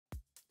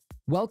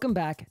Welcome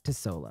back to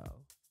Solo.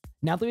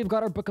 Now that we've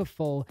got our book of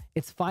full,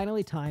 it's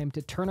finally time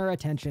to turn our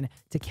attention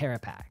to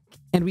Kerapac.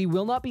 And we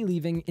will not be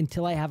leaving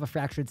until I have a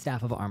fractured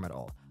staff of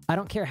Armadol. I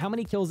don't care how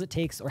many kills it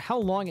takes or how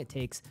long it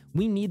takes,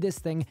 we need this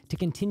thing to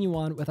continue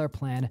on with our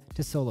plan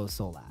to solo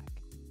Solak.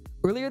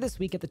 Earlier this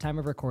week at the time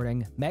of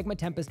recording, Magma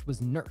Tempest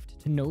was nerfed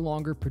to no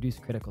longer produce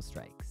critical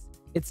strikes.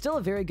 It's still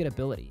a very good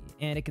ability,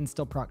 and it can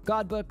still proc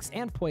God books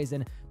and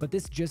poison, but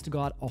this just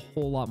got a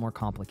whole lot more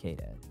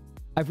complicated.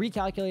 I've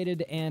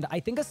recalculated, and I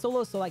think a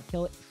solo Solak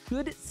kill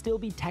should still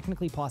be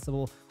technically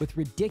possible with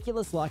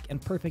ridiculous luck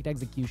and perfect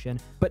execution,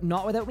 but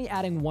not without me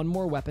adding one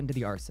more weapon to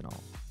the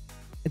arsenal.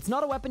 It's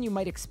not a weapon you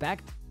might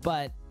expect,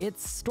 but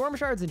it's Storm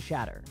Shards and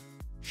Shatter.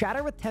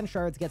 Shatter with 10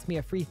 shards gets me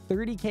a free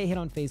 30k hit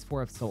on phase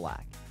 4 of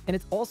Solak, and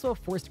it's also a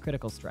forced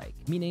critical strike,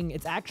 meaning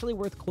it's actually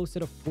worth closer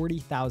to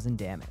 40,000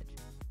 damage.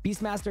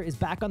 Beastmaster is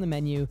back on the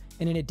menu,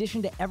 and in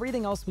addition to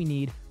everything else we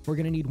need, we're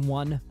going to need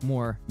one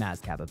more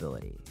Mazcap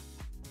ability.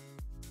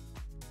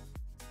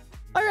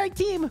 All right,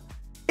 team,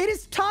 it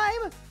is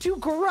time to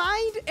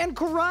grind and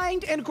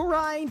grind and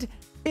grind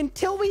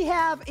until we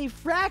have a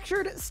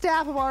fractured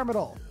staff of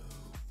Armadol.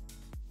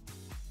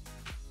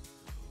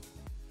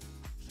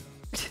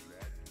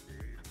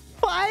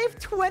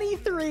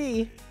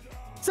 $5:23.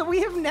 So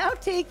we have now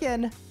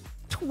taken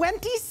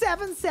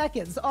 27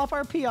 seconds off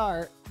our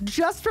PR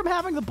just from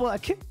having the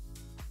book.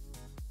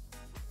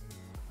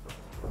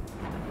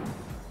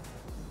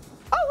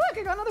 Oh, look,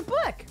 I got another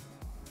book.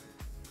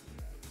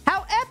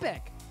 How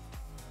epic.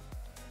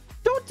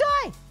 Don't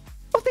die!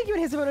 Oh, thank you,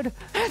 enhanced emoted.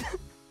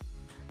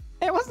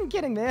 I wasn't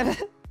kidding, man.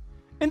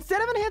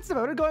 Instead of enhanced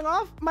emoted going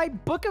off, my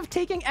book of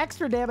taking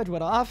extra damage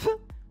went off.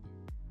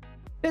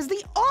 It's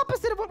the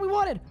opposite of what we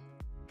wanted.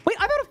 Wait,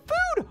 I'm out of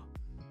food!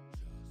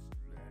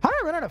 How did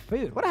I run out of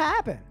food? What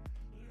happened?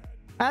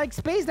 I like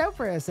spaced out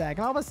for a sec,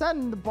 and all of a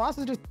sudden the boss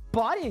is just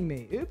bodying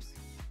me. Oops.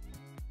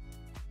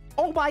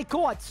 Oh my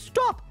god,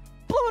 stop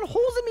blowing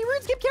holes in me,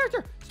 Runescape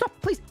character! Stop,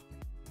 please.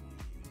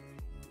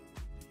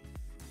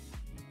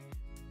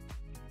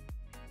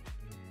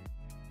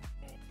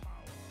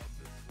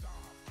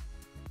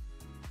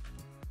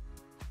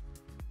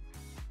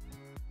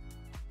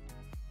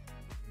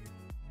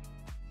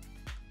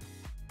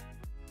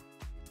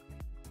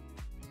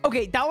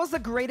 Okay, that was the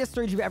greatest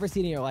surge you've ever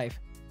seen in your life.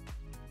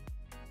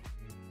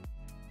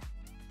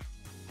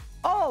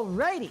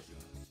 Alrighty.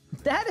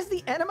 That is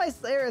the end of my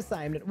Slayer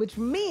assignment, which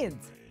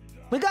means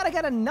we gotta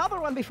get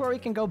another one before we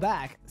can go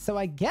back. So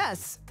I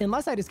guess,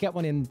 unless I just get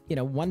one in,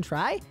 one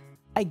try,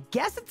 I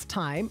guess it's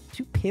time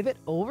to pivot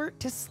over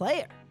to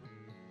Slayer.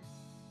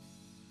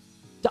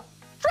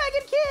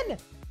 Dragonkin!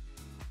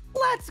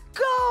 Let's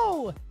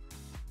go!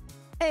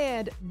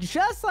 And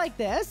just like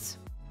this,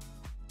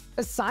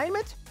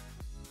 assignment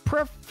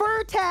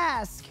prefer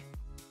task.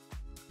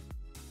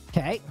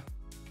 Okay.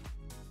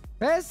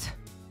 This.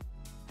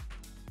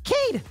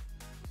 Cade.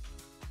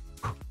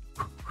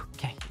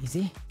 Okay,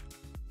 easy.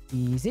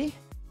 Easy.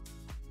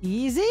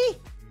 Easy.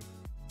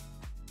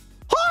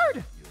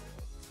 Hard.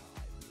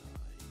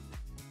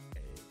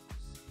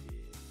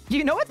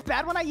 You know what's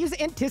bad when I use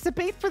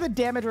anticipate for the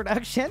damage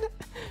reduction?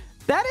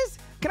 That is,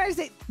 can I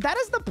say, that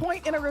is the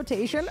point in a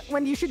rotation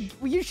when you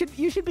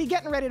should be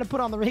getting ready to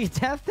put on the Ray of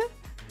Death.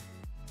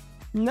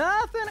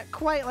 Nothing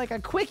quite like a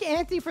quick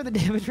ante for the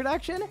damage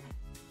reduction.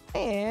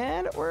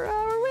 And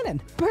we're winning.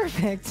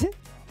 Perfect.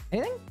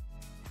 Anything?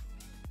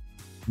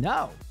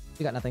 No.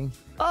 You got nothing.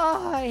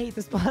 Oh, I hate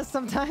this boss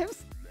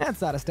sometimes.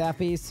 That's not a staff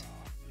piece.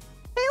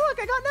 Hey,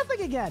 look, I got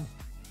nothing again.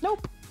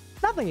 Nope.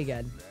 Nothing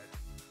again.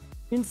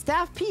 In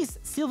staff piece,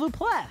 s'il vous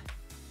plaît.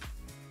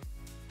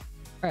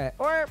 All right.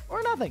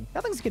 Or nothing.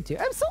 Nothing's good too.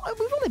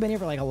 We've only been here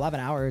for like 11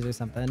 hours or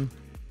something.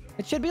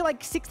 It should be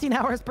like 16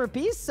 hours per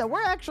piece, so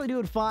we're actually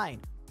doing fine.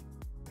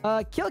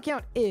 Kill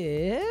count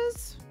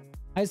is...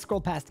 I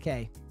scrolled past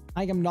K.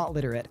 I am not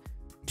literate.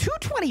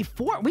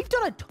 224. We've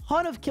done a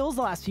ton of kills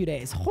the last few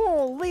days.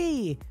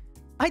 Holy.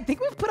 I think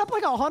we've put up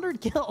like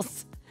 100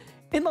 kills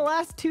in the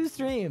last 2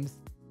 streams.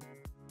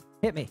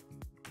 Hit me.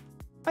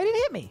 I didn't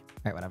hit me.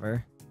 All right,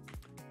 whatever.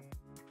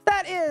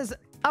 That is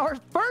our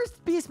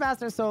first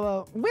Beastmaster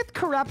solo with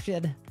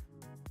corruption.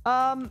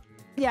 Yeah,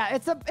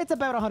 it's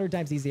about 100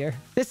 times easier.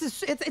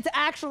 It's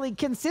actually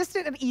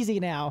consistent and easy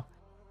now.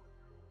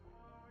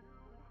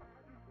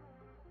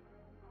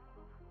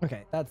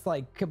 Okay, that's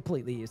like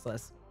completely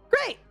useless.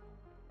 Great!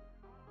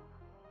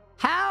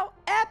 How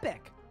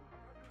epic!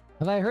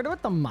 Have I heard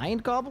about the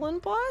Mind Goblin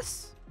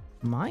boss?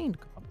 Mind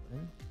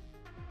Goblin?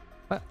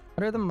 What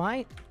are the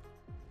Mind?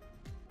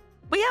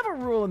 We have a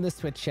rule in this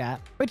Twitch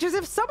chat, which is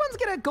if someone's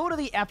gonna go to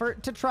the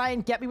effort to try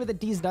and get me with a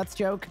D's nuts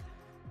joke,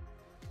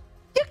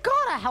 you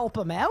gotta help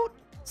them out.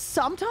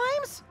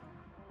 Sometimes.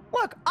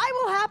 Look, I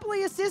will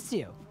happily assist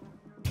you.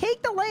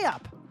 Take the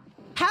layup.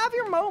 Have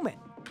your moment.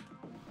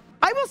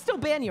 I will still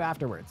ban you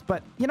afterwards,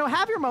 but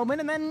have your moment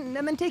and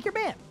then take your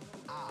ban.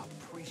 All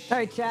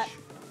right, chat.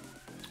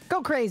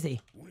 Go crazy.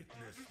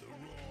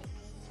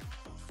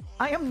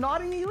 I am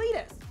not an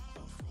elitist.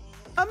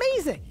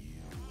 Amazing.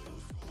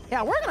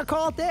 Yeah, we're gonna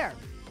call it there.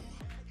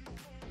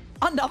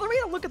 Another way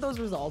to look at those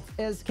results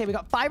is, okay, we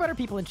got 500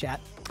 people in chat.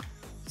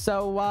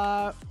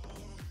 So,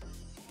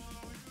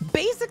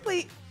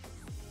 basically,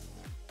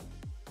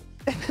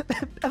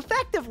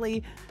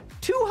 effectively,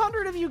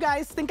 200 of you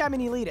guys think I'm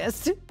an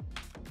elitist,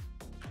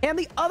 and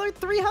the other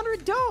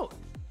 300 don't.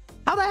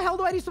 How the hell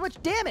do I do so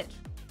much damage?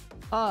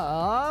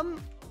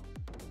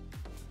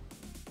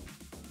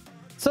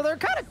 So there are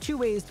kind of two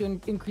ways to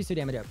increase your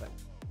damage output.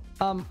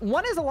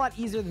 One is a lot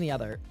easier than the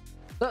other.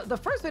 The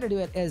first way to do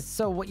it is,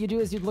 so what you do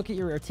is you look at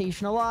your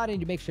rotation a lot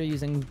and you make sure you're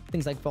using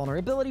things like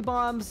vulnerability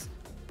bombs.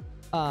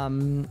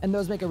 And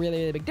those make a really,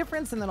 really big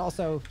difference. And then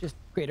also just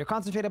greater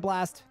concentrated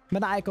blast,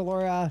 maniacal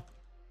aura,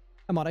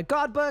 Amada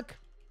Godbook.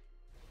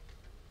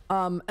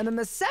 And then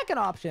the second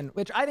option,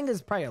 which I think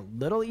is probably a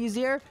little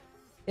easier,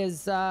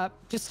 is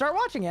just start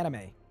watching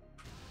anime.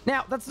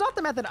 Now, that's not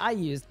the method I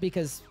used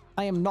because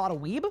I am not a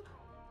weeb.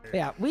 But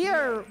yeah, we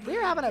are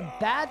having a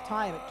bad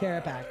time at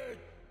Kerapac.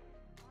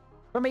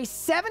 From a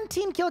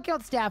 17 kill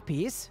count staff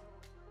piece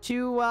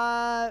to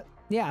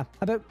yeah,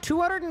 about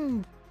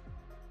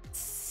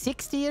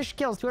 260-ish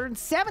kills,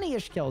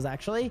 270-ish kills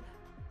actually,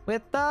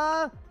 with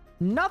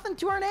nothing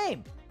to our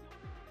name.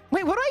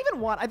 Wait, what do I even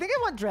want? I think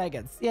I want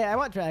dragons. Yeah, I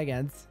want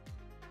dragons.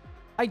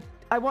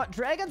 I want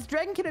dragons.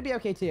 Dragon Kid would be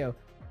okay too.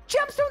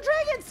 Gemstone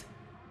dragons!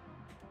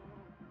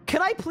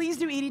 Can I please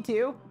do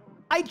 82?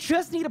 I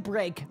just need a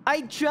break.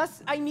 I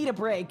need a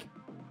break.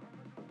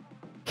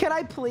 Can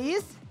I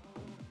please?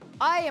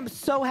 I am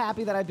so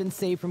happy that I've been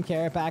saved from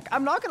Kerapac.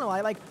 I'm not gonna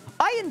lie, like,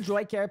 I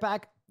enjoy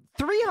Kerapac.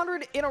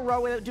 300 in a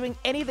row without doing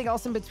anything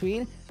else in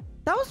between.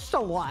 That was just a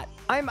lot.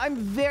 I'm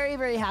very,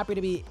 very happy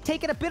to be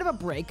taking a bit of a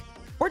break.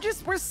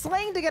 We're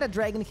slaying to get a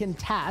Dragonkin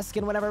task,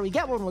 and whenever we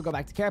get one, we'll go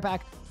back to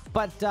Kerapac.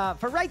 But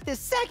for right this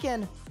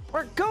second,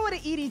 we're going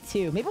to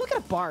ED2. Maybe we'll get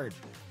a barge.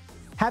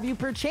 Have you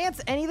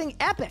perchance anything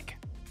epic?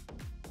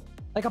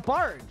 Like a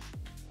barge?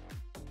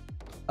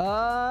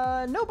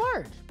 No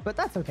barge, but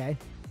that's okay.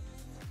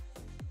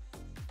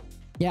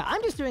 Yeah,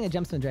 I'm just doing a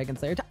Gemstone Dragon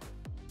Slayer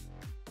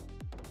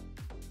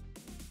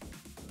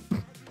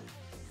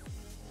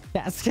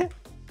task.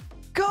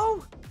 Go!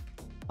 Oh,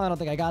 I don't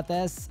think I got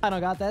this. I don't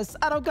got this.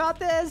 I don't got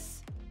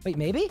this. Wait,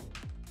 maybe?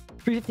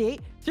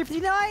 358?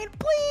 359?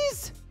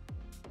 Please!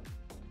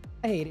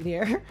 I hate it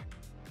here.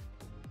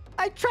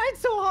 I tried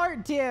so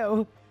hard,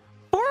 too.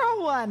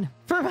 401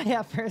 for my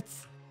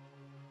efforts.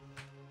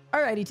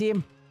 Alrighty,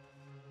 team.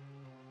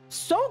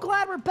 So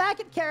glad we're back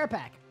at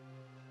Kerapac.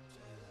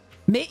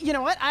 You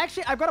know what?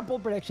 I've got a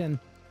bold prediction.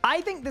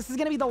 I think this is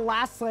going to be the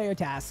last Slayer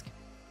task.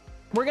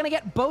 We're going to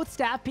get both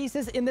staff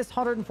pieces in this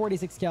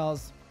 146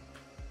 kills.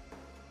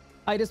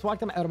 I just walked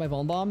them out of my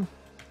Vuln Bomb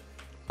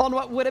on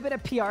what would have been a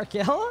PR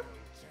kill.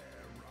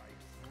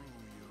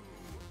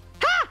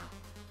 Ha!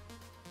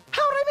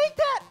 How did I make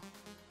that?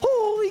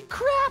 Holy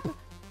crap!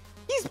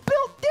 He's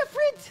built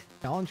different!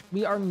 Challenge.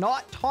 We are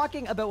not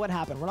talking about what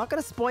happened. We're not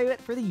going to spoil it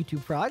for the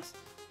YouTube frogs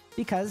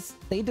because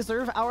they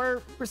deserve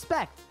our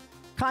respect.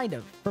 Kind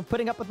of, for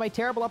putting up with my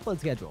terrible upload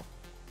schedule.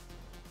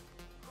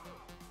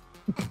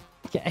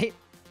 Okay.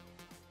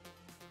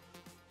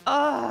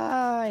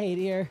 I hate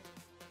here.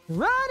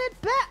 Run it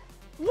back.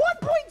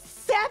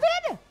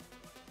 1.7?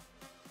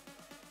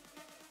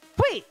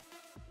 Wait,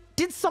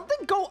 did something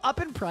go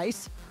up in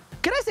price?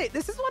 Can I say,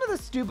 this is one of the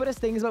stupidest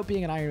things about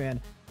being an Iron Man.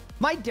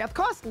 My death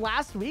cost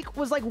last week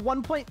was like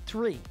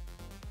 1.3.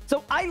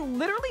 So I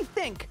literally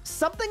think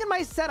something in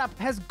my setup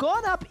has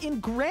gone up in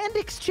grand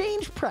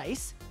exchange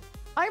price.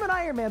 I'm an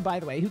Iron Man, by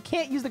the way, who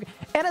can't use the...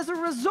 And as a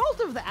result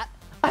of that,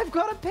 I've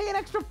got to pay an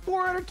extra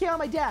 400k on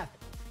my death.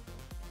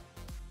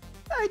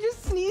 I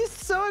just sneezed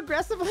so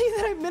aggressively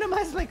that I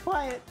minimized my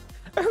client.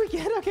 Are we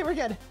good? Okay, we're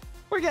good.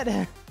 We're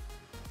good.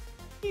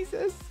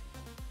 Jesus.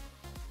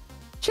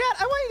 Chat,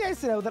 I want you guys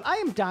to know that I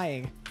am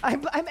dying.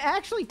 I'm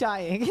actually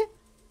dying.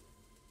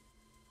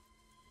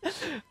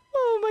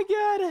 Oh my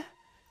god.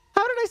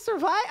 How did I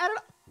survive? I don't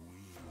know.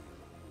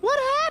 What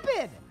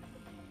happened?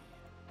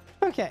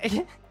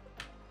 Okay.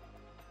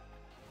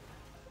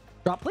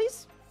 Drop,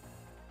 please.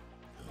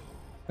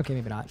 Okay,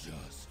 maybe not.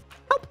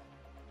 Nope.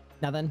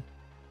 Nothing.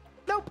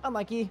 Nope.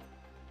 Unlucky.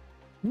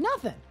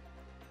 Nothing.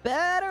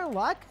 Better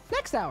luck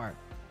next hour.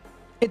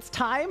 It's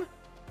time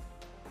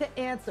to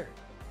answer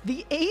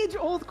the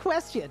age-old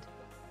question.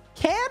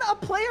 Can a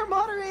player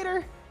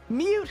moderator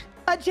mute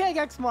a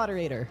Jagex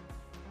moderator?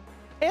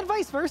 And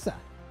vice versa.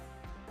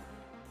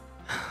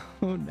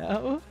 Oh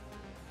no.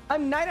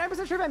 I'm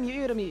 99% sure if I mute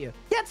you, it'll mute you.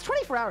 Yeah, it's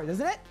 24 hours,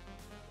 isn't it?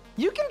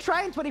 You can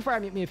try and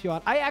 24-hour mute me if you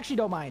want. I actually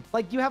don't mind.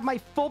 Like, you have my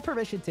full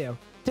permission to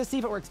see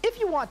if it works. If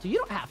you want to. You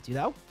don't have to,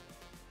 though.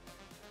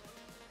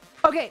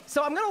 Okay,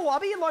 so I'm going to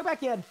lobby and log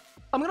back in.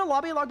 I'm going to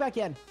lobby and log back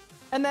in.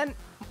 And then,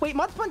 wait,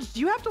 Mudspunch,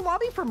 do you have to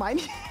lobby for my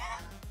mute?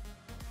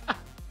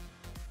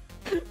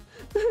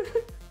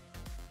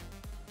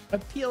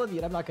 Appeal of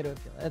mute. I'm not going to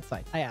appeal it. That's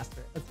fine. I asked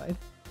for it. That's fine.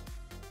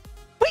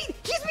 Wait,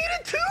 he's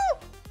muted too?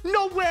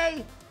 No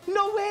way.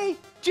 No way.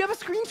 Do you have a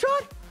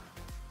screenshot?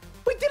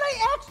 Wait, did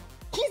I act?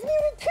 He's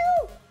muted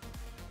too!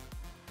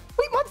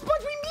 Wait, Mudspunch,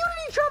 we muted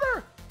each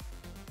other!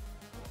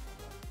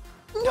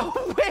 No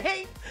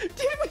way!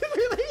 Did we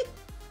really?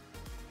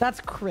 That's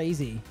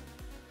crazy.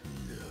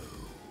 No.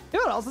 You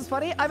know what else is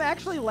funny? I'm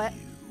actually Why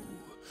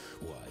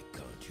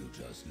can't you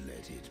just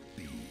let it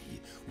be?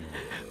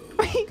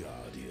 Wait,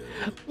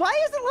 Guardian. why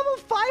is it level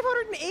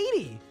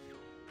 580?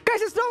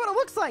 Guys, it's not what it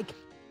looks like.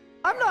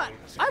 I'm not.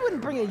 I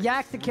wouldn't bring a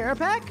yak to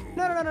Kerapac.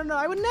 No.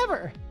 I would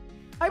never.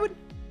 I would.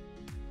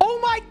 Oh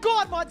my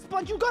God, Mod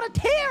Sponge, you got a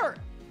tear!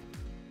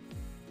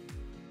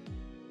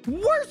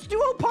 Worst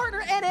duo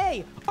partner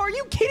NA. Are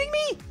you kidding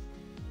me?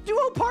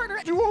 Duo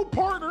partner NA.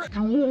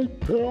 NA.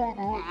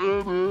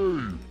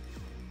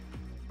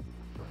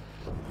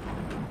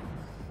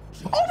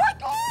 Oh my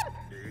God!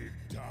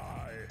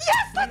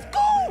 Yes, let's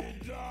go!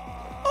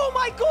 Oh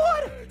my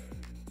God!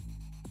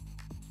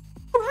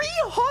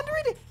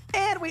 300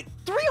 and wait,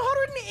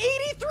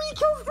 383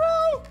 kills,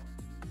 bro!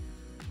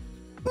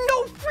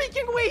 No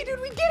freaking way,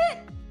 dude, we get it!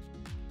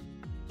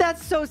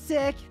 That's so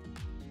sick.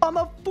 On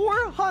the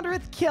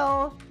 400th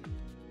kill.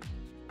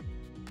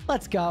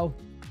 Let's go.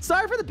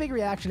 Sorry for the big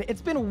reaction.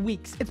 It's been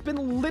weeks. It's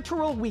been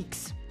literal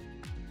weeks.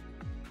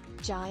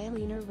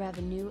 Gialina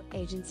Revenue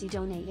Agency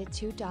donated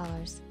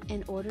 $2.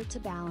 In order to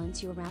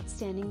balance your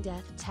outstanding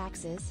death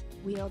taxes,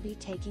 we'll be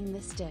taking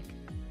the stick.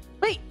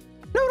 Wait,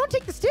 no, don't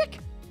take the stick.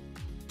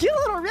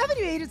 Gialina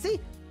Revenue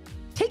Agency,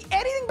 take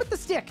anything but the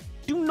stick.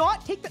 Do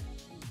not take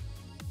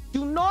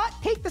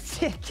the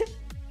stick.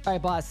 All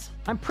right, boss.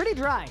 I'm pretty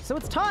dry, so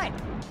it's time.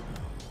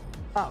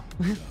 Oh.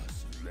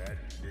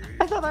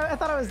 I thought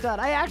I was done.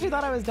 I actually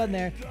thought I was done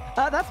there.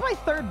 That's my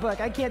third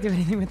book. I can't do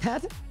anything with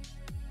that.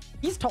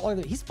 He's taller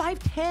than me. He's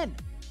 5'10".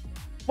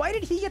 Why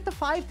did he get to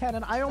 5'10"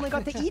 and I only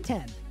got to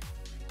E10?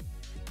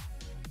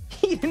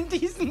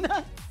 He's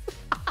nuts.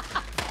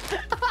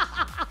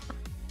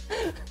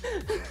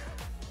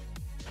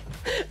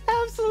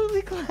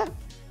 Absolutely clap.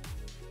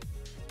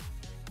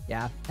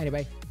 Yeah,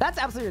 anyway, that's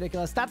absolutely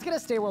ridiculous. That's gonna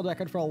stay world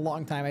record for a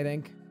long time, I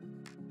think.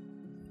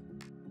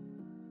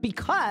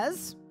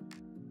 Because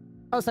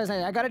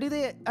sorry, I gotta do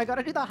the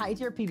high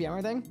tier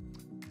Pvmer thing.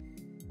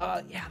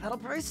 Yeah, that'll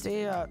probably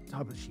stay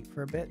top of the sheet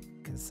for a bit,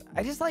 because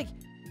I just like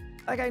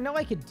I know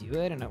I could do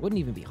it and it wouldn't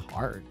even be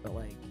hard, but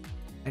like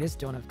I just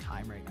don't have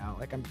time right now.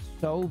 Like I'm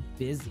so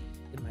busy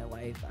in my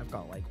life. I've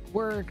got like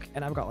work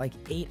and I've got like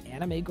 8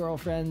 anime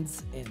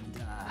girlfriends, and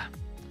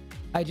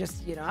I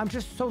just, you know, I'm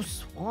just so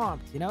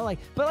swamped, you know, like,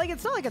 but like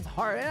it's not like it's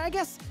hard. And I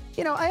guess,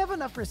 you know, I have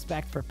enough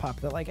respect for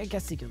Pup that like I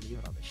guess he can leave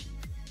it on the sheet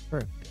for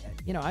a bit.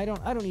 You know, I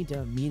don't need to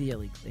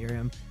immediately clear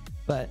him,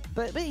 but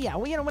yeah,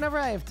 well, you know, whenever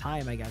I have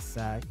time, I guess,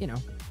 you know,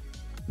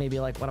 maybe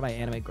like one of my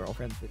anime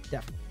girlfriends that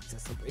definitely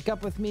exists will break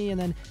up with me, and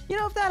then, you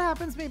know, if that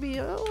happens, maybe,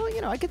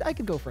 you know, I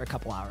could go for a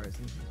couple hours.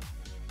 And,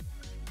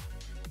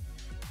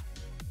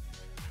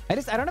 I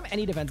don't have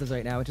any defenses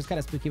right now, which is kind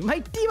of spooky. My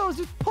Devo's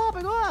just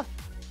popping off.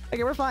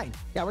 Okay, we're fine.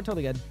 Yeah, we're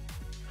totally good.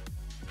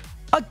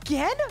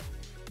 Again?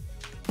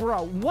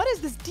 Bro, what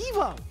is this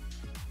Devo?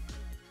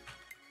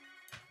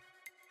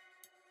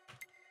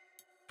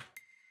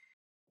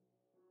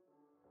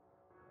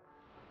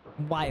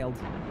 Wild.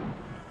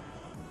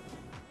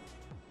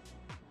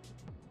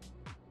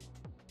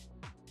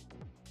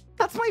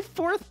 That's my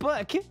 4th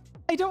book.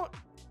 I don't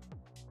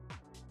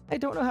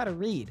know how to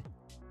read.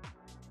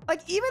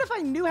 Like, even if I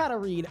knew how to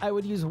read, I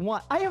would use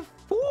 1. I have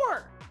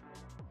 4.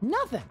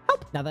 Nothing.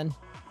 Nope. Nothing.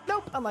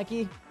 Nope.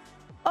 Unlucky.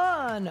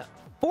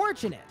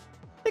 Unfortunate.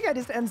 I think I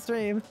just end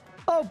stream.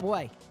 Oh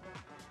boy.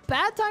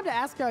 Bad time to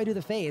ask how I do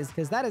the phase,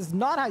 because that is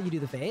not how you do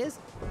the phase.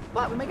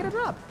 But we make it a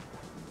drop.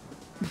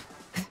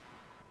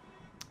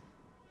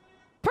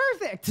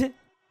 Perfect.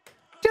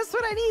 Just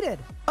what I needed.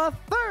 A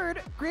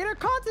 3rd greater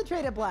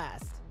concentrated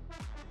blast.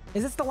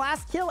 Is this the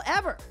last kill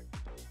ever?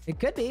 It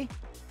could be.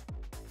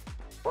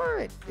 Or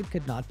it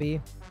could not be.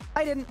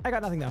 I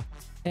got nothing though.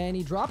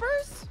 Any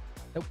droppers?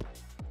 Nope.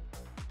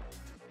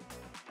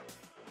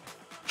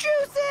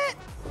 Juice it!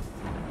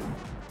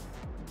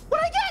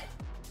 What did I get?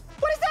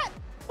 What is that?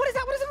 What is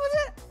that? What is it? What is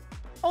it?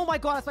 Oh my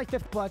God, it's my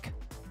 5th book.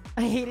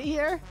 I hate it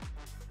here.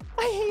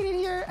 I hate it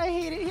here. I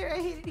hate it here.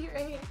 I hate it here. I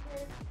hate it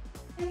here.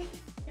 I hate it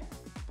here.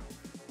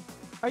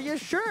 Are you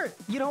sure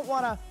you don't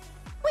want to...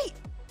 Wait.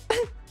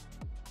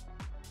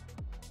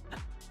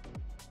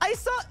 I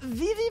saw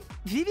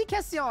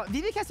Vivication.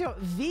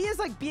 V is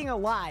like being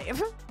alive.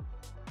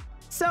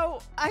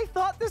 So I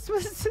thought this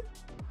was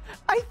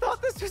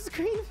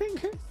Green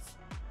Fingers.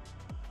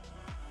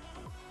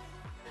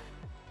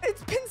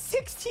 It's been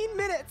 16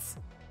 minutes.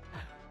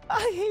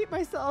 I hate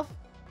myself.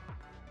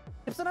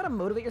 Tips on how to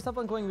motivate yourself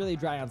on going really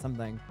dry on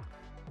something.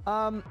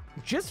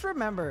 Just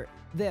remember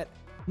that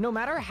no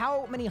matter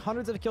how many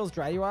hundreds of kills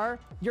dry you are,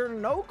 you're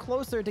no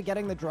closer to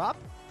getting the drop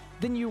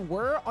than you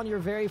were on your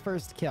very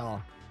first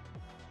kill.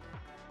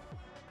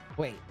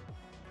 Wait.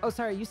 Oh,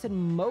 sorry, you said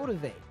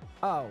motivate.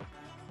 Oh.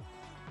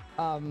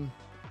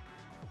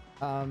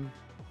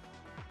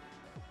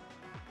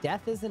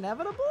 Death is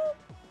inevitable?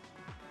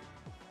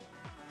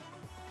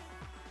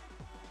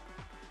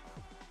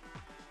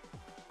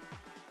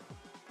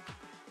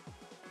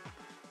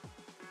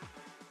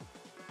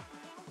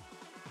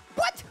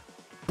 What?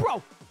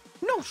 Bro,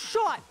 no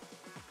shot.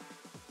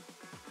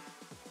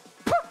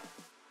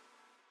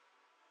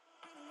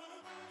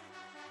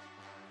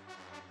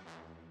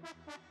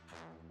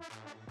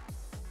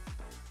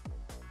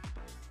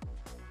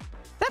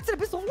 That's an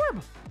abyssal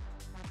orb.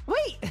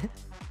 Wait.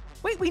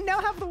 Wait, we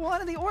now have the one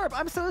in the orb.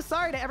 I'm so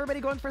sorry to everybody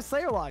going for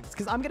Slayer logs,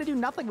 because I'm going to do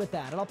nothing with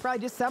that, and I'll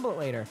probably disassemble it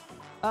later.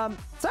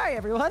 Sorry,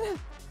 everyone.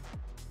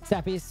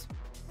 Staff piece.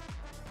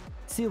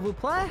 S'il vous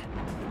plaît.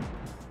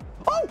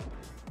 Oh!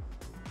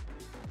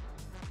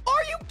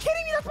 Are you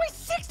kidding me? That's my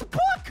 6th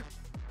book!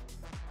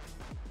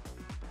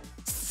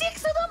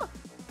 6 of them?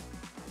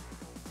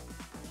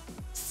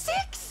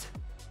 6?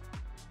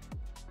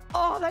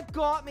 Oh, that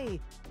got me.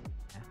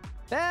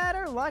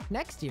 Better luck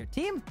next year,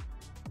 team.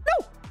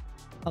 No!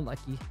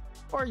 Unlucky.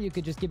 Or you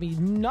could just give me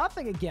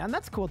nothing again.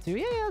 That's cool, too.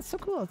 Yeah, that's so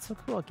cool. It's so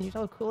cool. Can you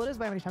tell how cool it is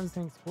by how many times this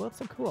thing's cool? It's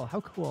so cool.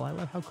 How cool. I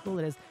love how cool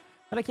it is.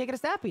 But I can't get a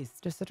stat piece.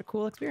 Just such a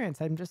cool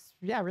experience. I'm just,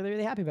 yeah, really,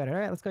 really happy about it. All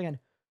right, let's go again.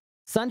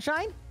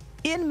 Sunshine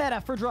in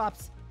meta for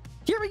drops.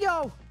 Here we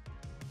go.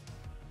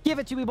 Give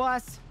it to me,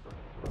 boss.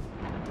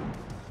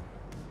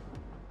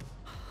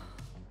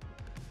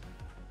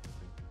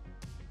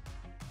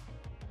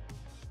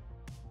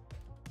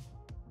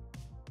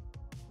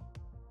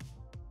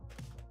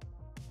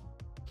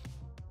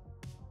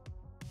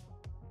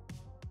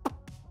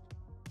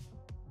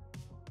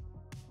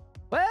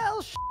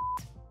 Well,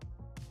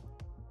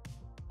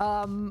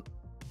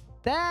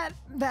 that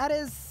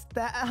is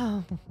that.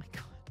 Oh my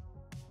god.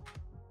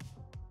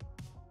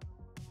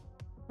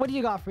 What do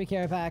you got for me,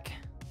 Kerapac?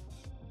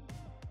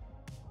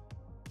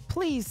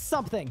 Please,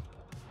 something.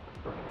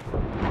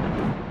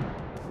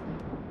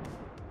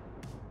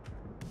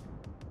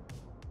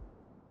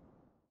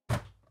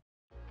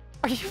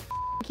 Are you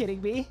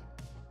kidding me?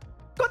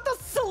 Got the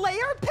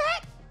Slayer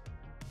pet?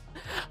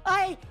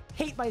 I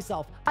hate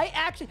myself.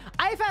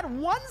 I've had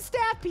one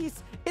staff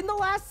piece in the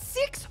last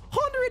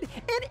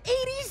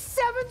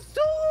 687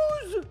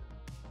 solos!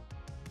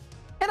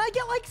 And I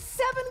get like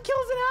 7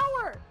 kills an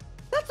hour!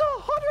 That's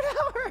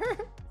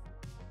 100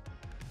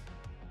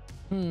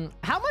 hours!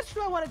 How much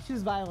do I want to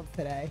choose violence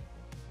today?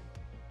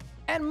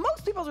 And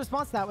most people's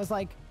response to that was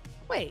like,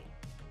 wait,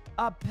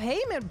 a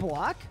payment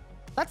block?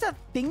 That's a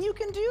thing you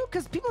can do?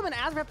 Because people have been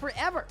asking for it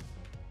forever,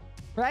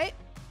 right?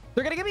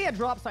 They're going to give me a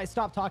drop, so I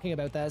stop talking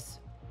about this.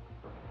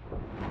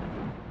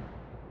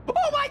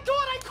 Oh my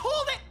god, I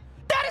called it!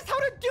 That is how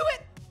to do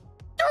it!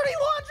 Dirty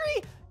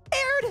laundry,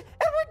 aired,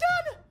 and we're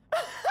done!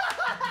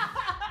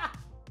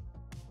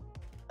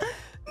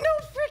 No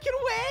freaking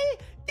way!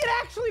 It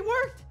actually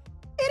worked!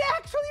 It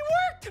actually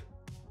worked!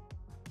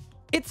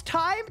 It's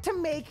time to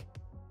make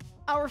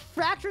our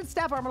fractured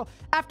staff armor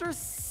after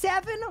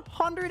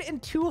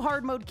 702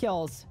 hard mode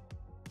kills.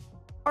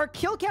 Our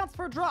kill counts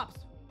for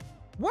drops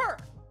were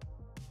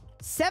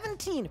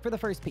 17 for the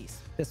first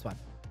piece, this one,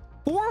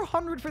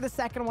 400 for the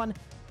second one,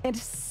 and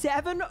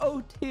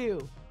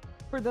 702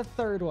 for the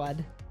third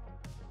one.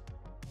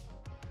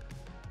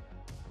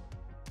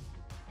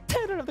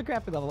 I don't have the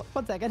crafting level.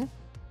 1 second.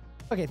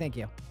 Okay, thank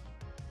you.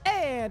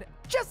 And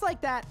just like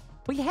that,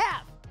 we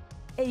have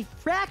a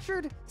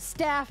fractured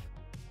staff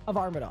of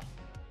Armadillo.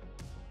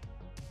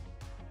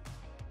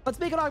 Let's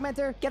make an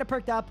augmenter, get it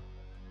perked up,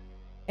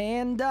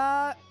 and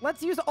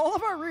let's use all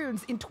of our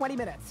runes in 20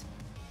 minutes.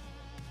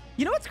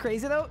 You know what's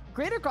crazy though?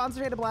 Greater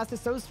Concentrated Blast is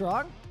so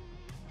strong.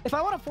 If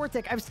I want a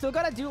Fortic, I've still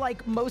got to do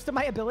like most of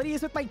my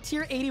abilities with my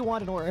tier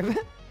 81 in Orb.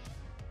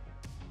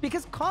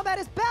 Because combat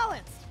is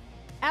balanced,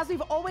 as we've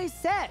always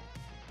said.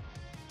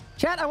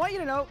 Chat, I want you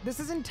to know,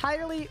 this is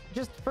entirely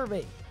just for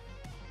me.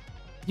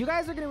 You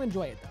guys are going to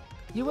enjoy it though.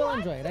 You will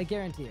enjoy it, I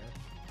guarantee you.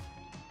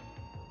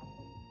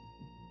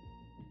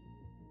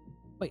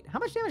 Wait, how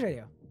much damage are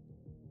you?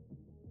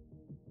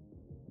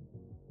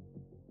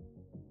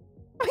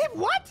 Wait,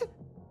 what?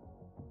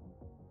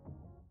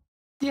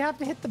 You have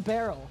to hit the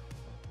barrel.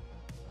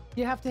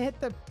 You have to hit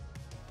the...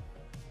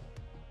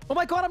 Oh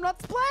my god, I'm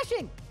not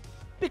splashing!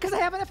 Because I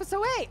have an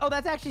FSOA! Oh,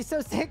 that's actually so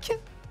sick.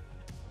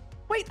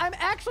 Wait, I'm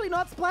actually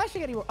not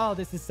splashing anymore. Oh,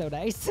 this is so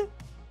nice.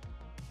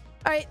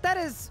 Alright, that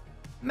is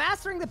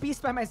Mastering the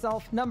Beast by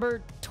myself,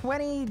 number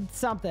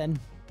 20-something.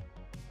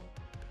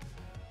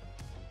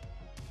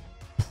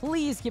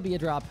 Please give me a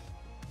drop.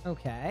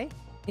 Okay.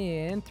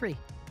 In 3,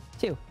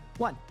 2,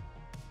 1.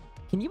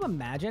 Can you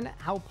imagine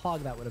how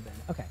pog that would have been?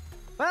 Okay.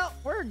 Well,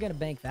 we're gonna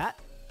bank that.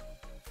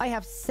 I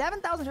have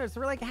 7,000 shares, so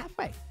we're like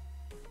halfway.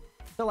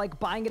 So like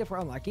buying it if we're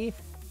unlucky.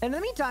 And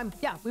in the meantime,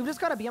 yeah, we've just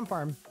got a BM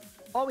farm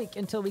all week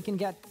until we can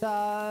get,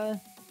 yeah,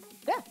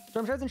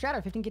 Storm Shards and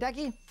Shatter, 15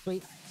 Kitaki.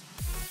 Sweet.